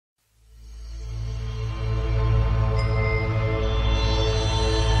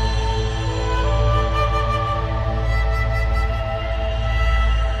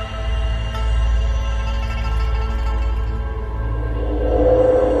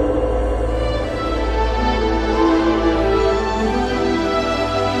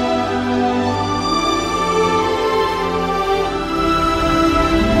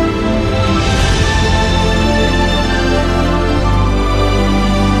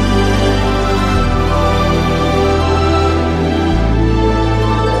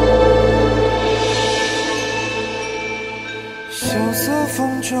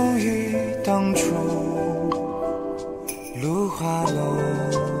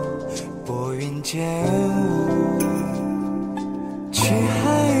见雾，去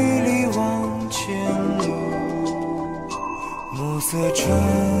海里往前路，暮色沉，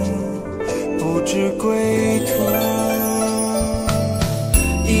不知归途。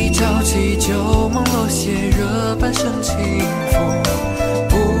一朝起就梦落斜，热半生轻拂，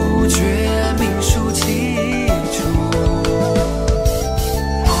不觉命数起处。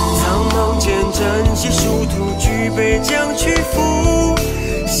苍茫间展写殊途，举杯将曲赋，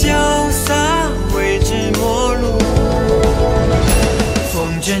潇洒为之陌路。风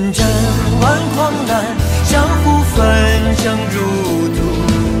阵阵，万狂澜，江湖纷争如毒，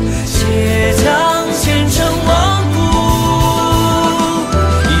且将前尘忘故。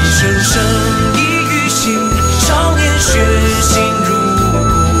一声声，一语醒，少年血性如骨，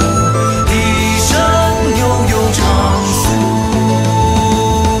一生悠悠长诉。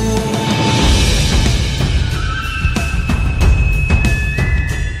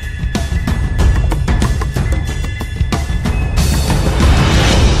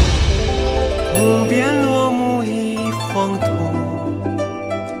无边落幕一黄土，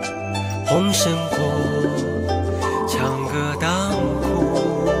红生活，长歌当哭。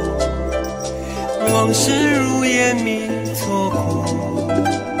往事如烟迷错过，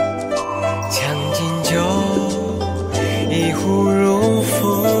将进酒，一壶如负。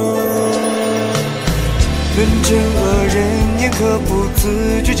论证恶人言，可不自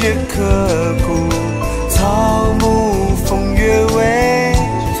觉皆刻骨。草木风月为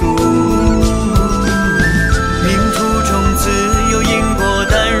足，命途中自有因果，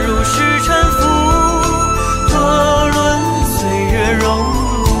但如是沉浮，多论岁月荣辱。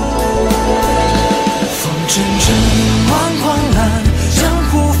风阵阵，万狂澜，江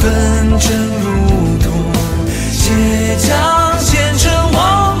湖纷争如毒，且将前尘忘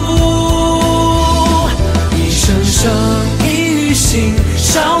故。一声声，一语醒，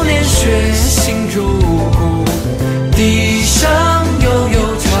少年血性如